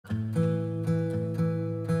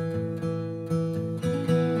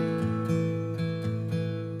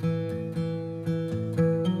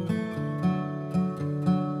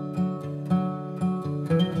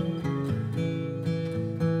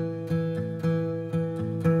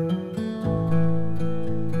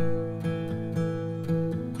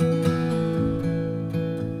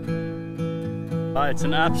It's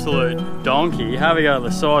an absolute donkey. Have a go at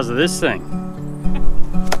the size of this thing.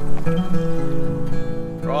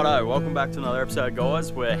 Righto, welcome back to another episode,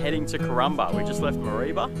 guys. We're heading to Carpentaria. We just left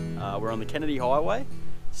Mareeba. We're on the Kennedy Highway,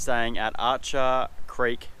 staying at Archer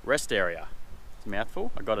Creek Rest Area. It's a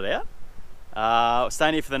mouthful, I got it out.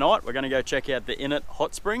 Staying here for the night. We're going to go check out the Innot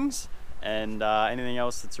Hot Springs and anything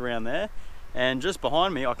else that's around there. And just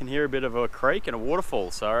behind me, I can hear a bit of a creek and a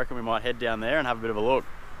waterfall, so I reckon we might head down there and have a bit of a look.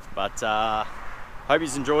 But hope you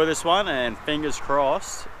enjoy this one, and fingers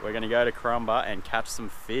crossed we're going to go to Carpentaria and catch some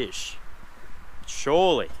fish.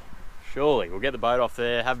 Surely we'll get the boat off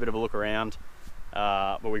there, have a bit of a look around,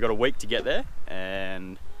 but we've got a week to get there,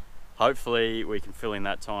 and hopefully we can fill in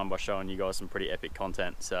that time by showing you guys some pretty epic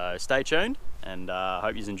content. So stay tuned, and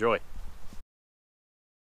hope you enjoy.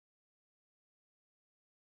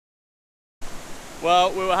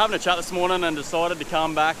 Well, we were having a chat this morning and decided to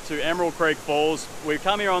come back to Emerald Creek Falls. We've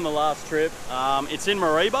come here on the last trip. It's in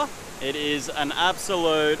Mareeba. It is an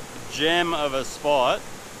absolute gem of a spot.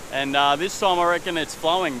 And this time I reckon it's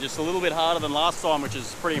flowing just a little bit harder than last time, which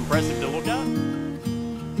is pretty impressive to look at.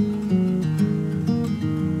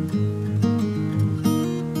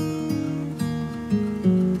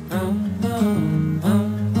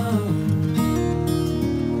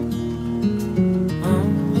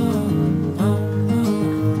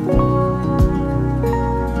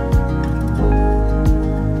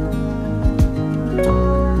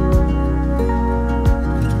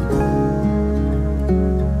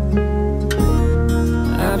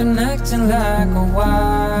 Like a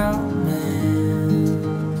wild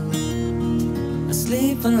man,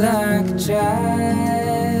 sleeping like a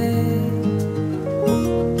child.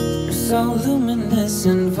 You're so luminous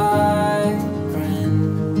and vibrant.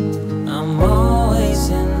 I'm always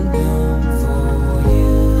in bloom for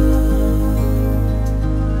you.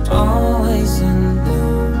 Always in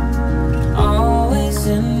bloom. Always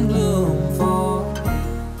in bloom for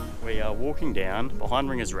you. We are walking down. Behind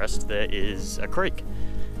Ringer's Rest there is a creek.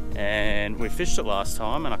 And we fished it last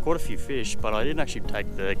time and I caught a few fish, but I didn't actually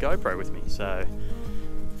take the GoPro with me, so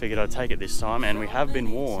figured I'd take it this time. And we have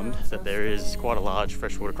been warned that there is quite a large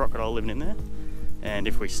freshwater crocodile living in there, and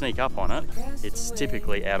if we sneak up on it, it's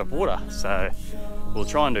typically out of water, so we'll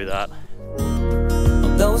try and do that.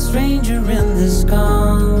 Although a stranger in this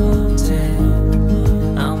content,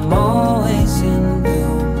 I'm always in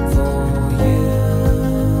bloom for you.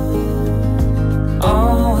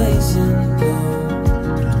 Always in bloom.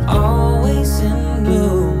 Always in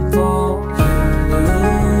bloom for you.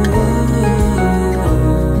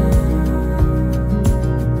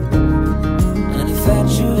 An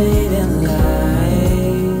infatuated light.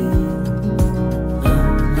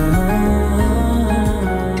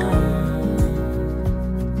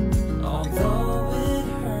 Although it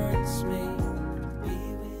hurts me.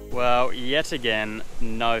 Well, yet again,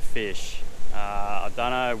 no fish. I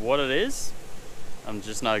don't know what it is. I'm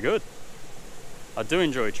just no good. I do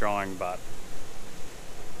enjoy trying, but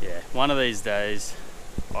yeah, one of these days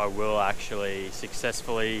I will actually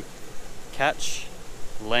successfully catch,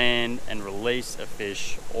 land and release a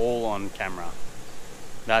fish all on camera.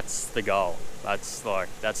 That's the goal. That's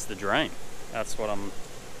the dream. That's what I'm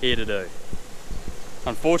here to do.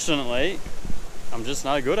 Unfortunately, I'm just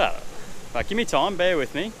no good at it. But give me time, bear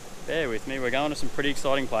with me. We're going to some pretty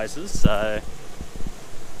exciting places, so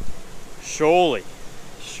surely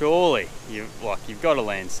you've got to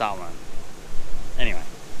land something. Anyway,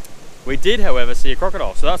 we did, however, see a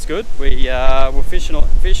crocodile, so that's good. We were fishing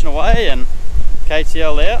away and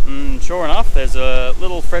KTL'd out, and sure enough, there's a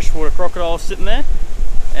little freshwater crocodile sitting there,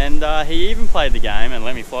 and he even played the game and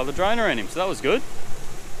let me fly the drone around him, so that was good.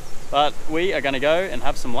 But we are going to go and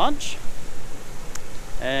have some lunch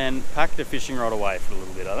and pack the fishing rod away for a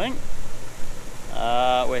little bit, I think.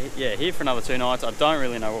 We're here for another 2 nights. I don't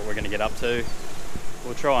really know what we're going to get up to.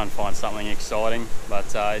 We'll try and find something exciting,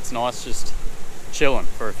 but it's nice just chilling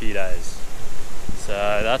for a few days. So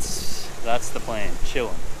that's the plan,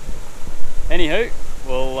 chilling. Anywho,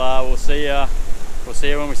 we'll see you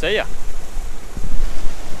when we see you.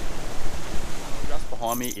 Just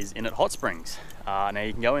behind me is Innot Hot Springs. Now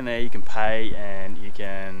you can go in there, you can pay, and you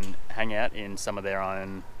can hang out in some of their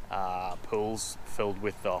own pools filled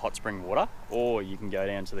with the hot spring water, or you can go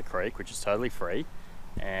down to the creek, which is totally free,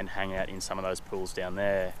 and hang out in some of those pools down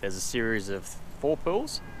there. There's a series of 4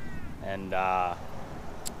 pools, and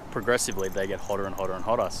progressively they get hotter and hotter and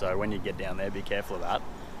hotter, so when you get down there, be careful of that.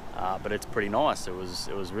 But it's pretty nice. It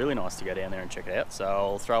was really nice to go down there and check it out, so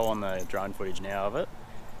I'll throw on the drone footage now of it.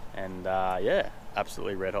 And yeah,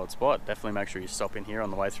 absolutely red hot spot. Definitely make sure you stop in here on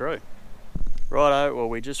the way through. Righto, well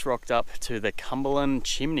we just rocked up to the Cumberland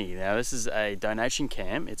Chimney. Now this is a donation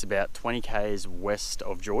camp. It's about 20 k's west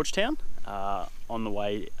of Georgetown, on the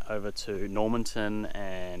way over to Normanton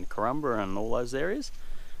and Carpentaria and all those areas.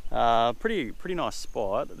 Pretty nice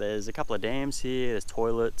spot. There's a couple of dams here, there's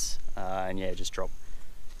toilets, and yeah, just drop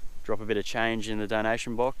a bit of change in the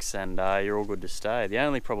donation box and you're all good to stay. The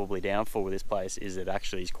only probably downfall with this place is it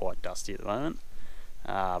actually is quite dusty at the moment,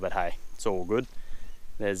 but hey, it's all good.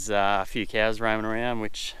 There's a few cows roaming around,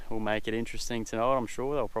 which will make it interesting tonight. I'm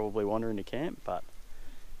sure they'll probably wander into camp, but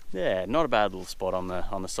yeah, not a bad little spot on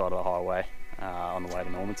the side of the highway on the way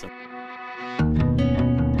to Normanton.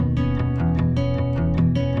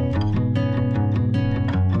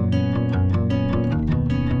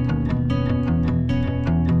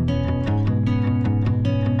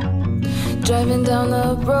 Driving down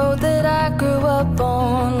the road that I grew up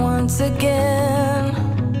on once again.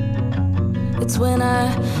 It's when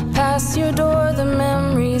I pass your door, the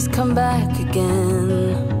memories come back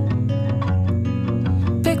again.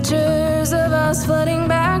 Pictures of us flooding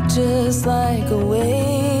back just like a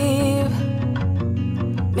wave.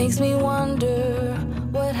 Makes me wonder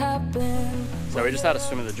what happened. So we just had a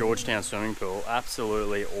swim at the Georgetown swimming pool.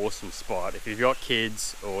 Absolutely awesome spot. If you've got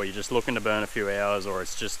kids or you're just looking to burn a few hours or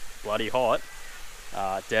it's just bloody hot,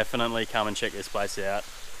 definitely come and check this place out.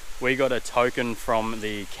 We got a token from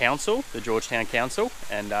the council, the Georgetown Council,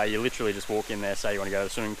 and you literally just walk in there, say you want to go to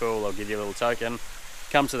the swimming pool, they'll give you a little token,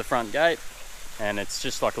 come to the front gate, and it's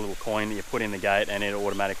just like a little coin that you put in the gate and it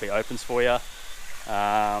automatically opens for you.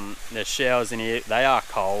 There's showers in here. They are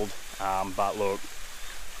cold, but look,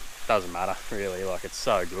 doesn't matter really, like it's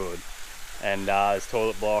so good. And there's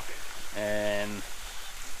toilet block and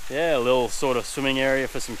yeah, a little sort of swimming area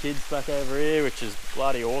for some kids back over here, which is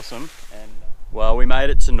bloody awesome. And well, we made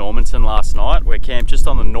it to Normanton last night. We're camped just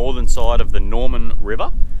on the northern side of the Norman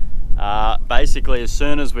River. Basically, as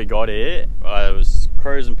soon as we got here, I was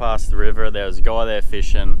cruising past the river. There was a guy there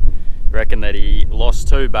fishing. Reckon that he lost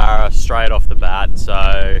 2 barra straight off the bat.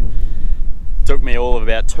 So it took me all of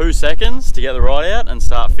about 2 seconds to get the rod out and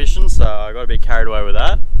start fishing. So I got a bit carried away with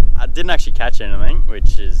that. I didn't actually catch anything,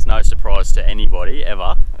 which is no surprise to anybody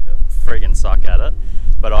ever. I friggin' suck at it.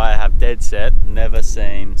 But I have dead set never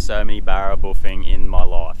seen so many barra boofing in my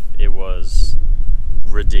life. It was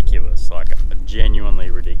ridiculous, like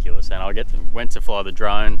genuinely ridiculous. And I went to fly the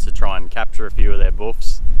drone to try and capture a few of their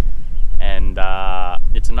boofs, and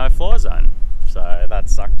it's a no-fly zone. So that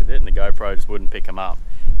sucked a bit, and the GoPro just wouldn't pick them up.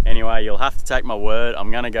 Anyway, you'll have to take my word.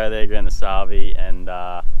 I'm gonna go there, ground the Sarvi, and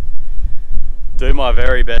do my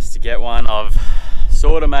very best to get one. I've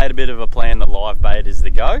sort of made a bit of a plan that live bait is the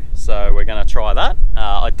go, so we're going to try that.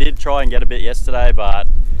 I did try and get a bit yesterday, but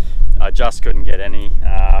I just couldn't get any.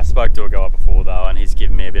 I spoke to a guy before though, and he's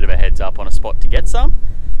given me a bit of a heads up on a spot to get some.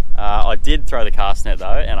 I did throw the cast net though,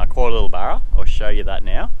 and I caught a little barra. I'll show you that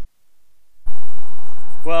now.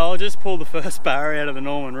 Well, I just pulled the first barra out of the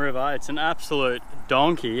Norman River. It's an absolute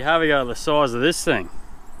donkey. Have a go at the size of this thing.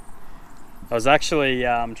 I was actually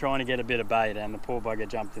trying to get a bit of bait, and the poor bugger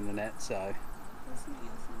jumped in the net, so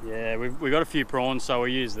yeah, we got a few prawns, so we'll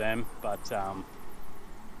use them, but yeah,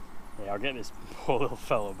 I'll get this poor little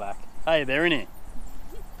fellow back. Hey, they're in here.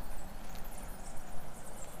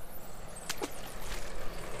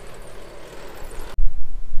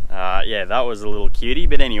 Yeah, that was a little cutie,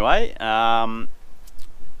 but anyway,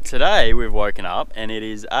 today we've woken up and it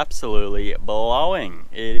is absolutely blowing.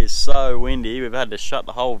 It is so windy, we've had to shut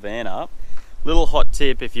the whole van up. Little hot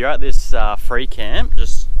tip, if you're at this free camp,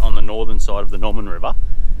 just on the northern side of the Norman River,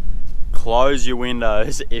 close your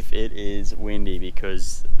windows if it is windy,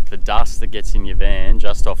 because the dust that gets in your van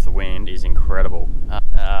just off the wind is incredible.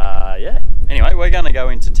 Yeah, anyway, we're going to go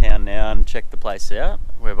into town now and check the place out.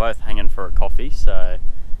 We're both hanging for a coffee, so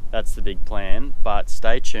that's the big plan, but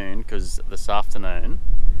stay tuned because this afternoon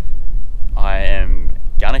I am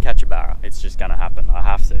going to catch a barra. It's just going to happen. I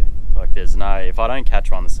have to. Like, there's no, if I don't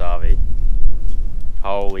catch one this Sarvi,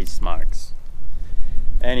 holy smokes.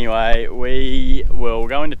 Anyway, we will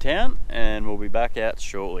go into town and we'll be back out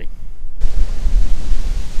shortly.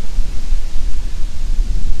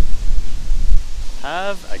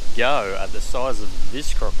 Have a go at the size of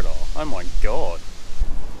this crocodile. Oh my god.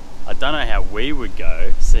 I don't know how we would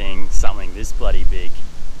go seeing something this bloody big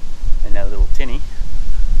in that little tinny.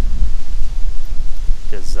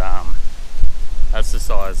 Because that's the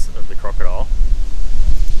size of the crocodile.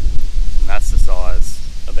 And that's the size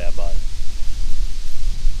of our boat.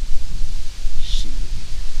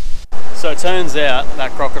 So it turns out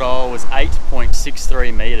that crocodile was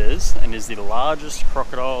 8.63 meters and is the largest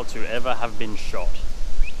crocodile to ever have been shot.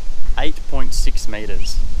 8.6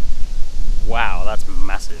 meters. Wow, that's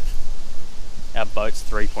massive. our boat's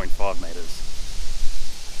 3.5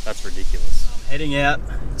 meters. That's ridiculous. I'm heading out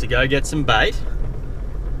to go get some bait,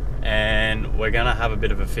 and we're gonna have a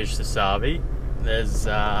bit of a fish sasavi. There's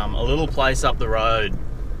a little place up the road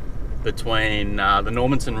between the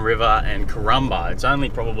Normanton River and Carumba. It's only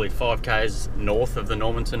probably 5 k's north of the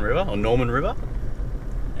Normanton River, or Norman River,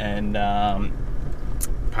 and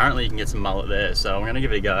apparently you can get some mullet there, so I'm gonna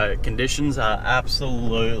give it a go. Conditions are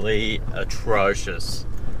absolutely atrocious.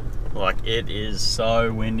 Like, it is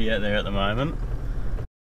so windy out there at the moment.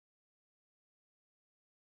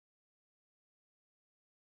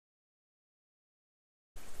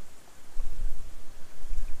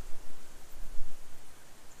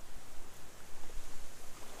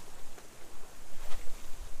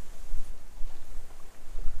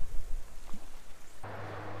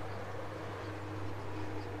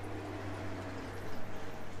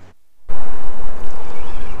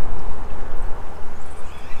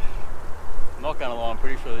 I'm not gonna lie, I'm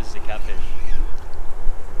pretty sure this is a catfish.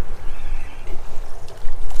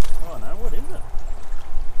 Oh no, what is it?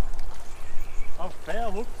 I've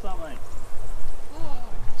foul hooked something. Oh,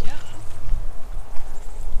 yeah.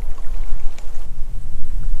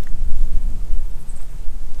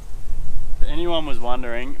 If anyone was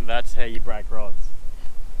wondering, that's how you break rods.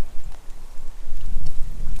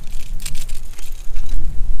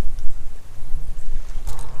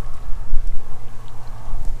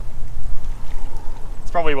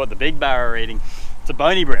 It's probably what the big Barra are eating. It's a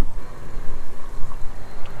bony brim.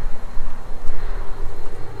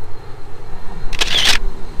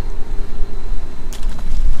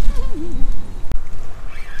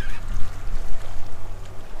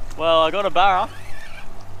 Well, I got a Barra.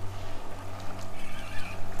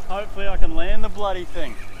 Hopefully I can land the bloody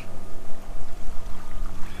thing.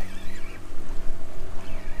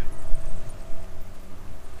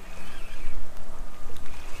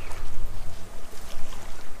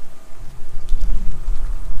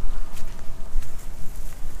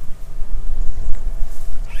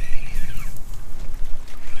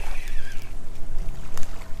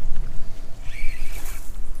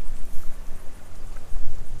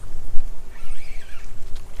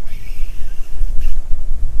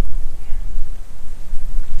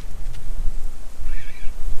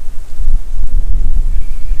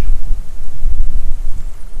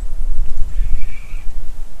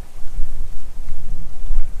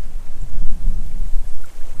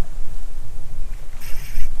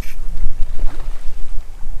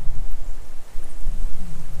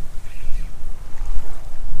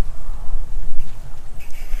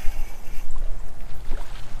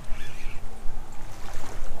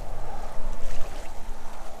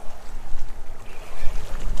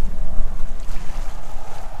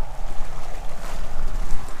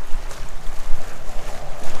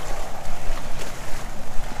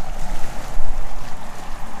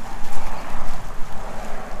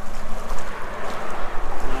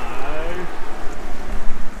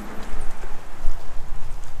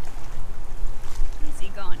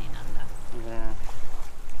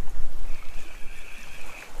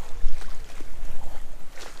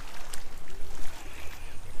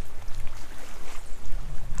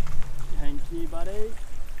 Buddy.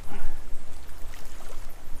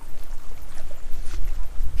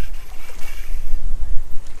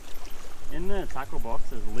 In the tackle box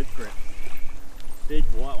there's lip grips, big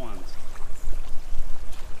white ones.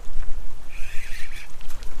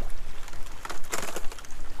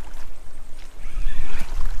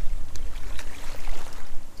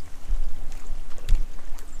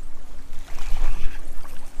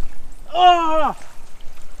 Oh!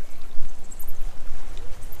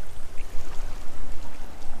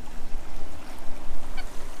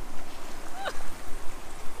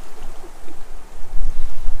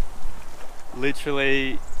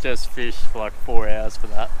 Literally just fished for like 4 hours for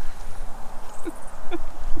that.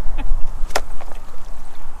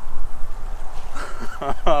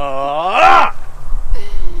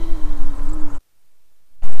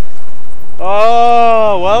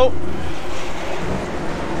 Oh, well.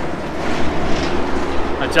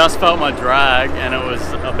 I just felt my drag and it was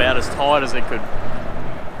about as tight as it could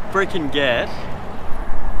freaking get.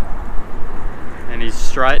 And he's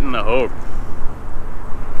straight in the hook.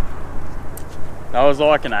 That was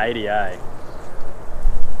like an 80A.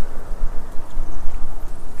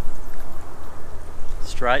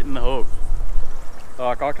 Straight in the hook.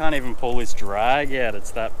 Like, I can't even pull this drag out,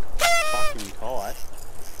 it's that fucking tight.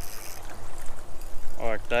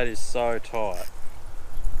 Like, that is so tight.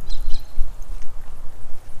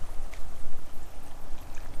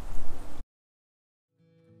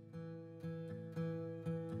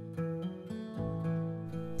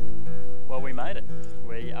 Well, Well, we made it.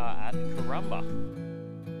 We are at Carumba.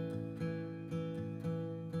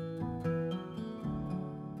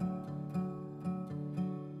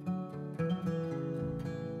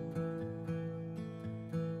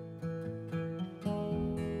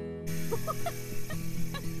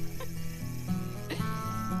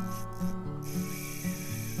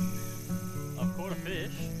 I've caught a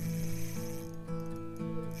fish.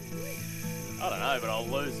 I don't know, but I'll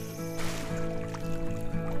lose it.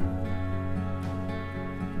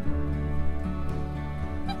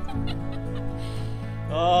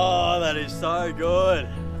 Oh, that is so good.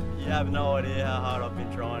 You have no idea how hard I've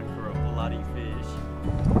been trying for a bloody fish.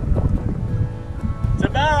 It's a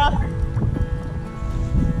Barra.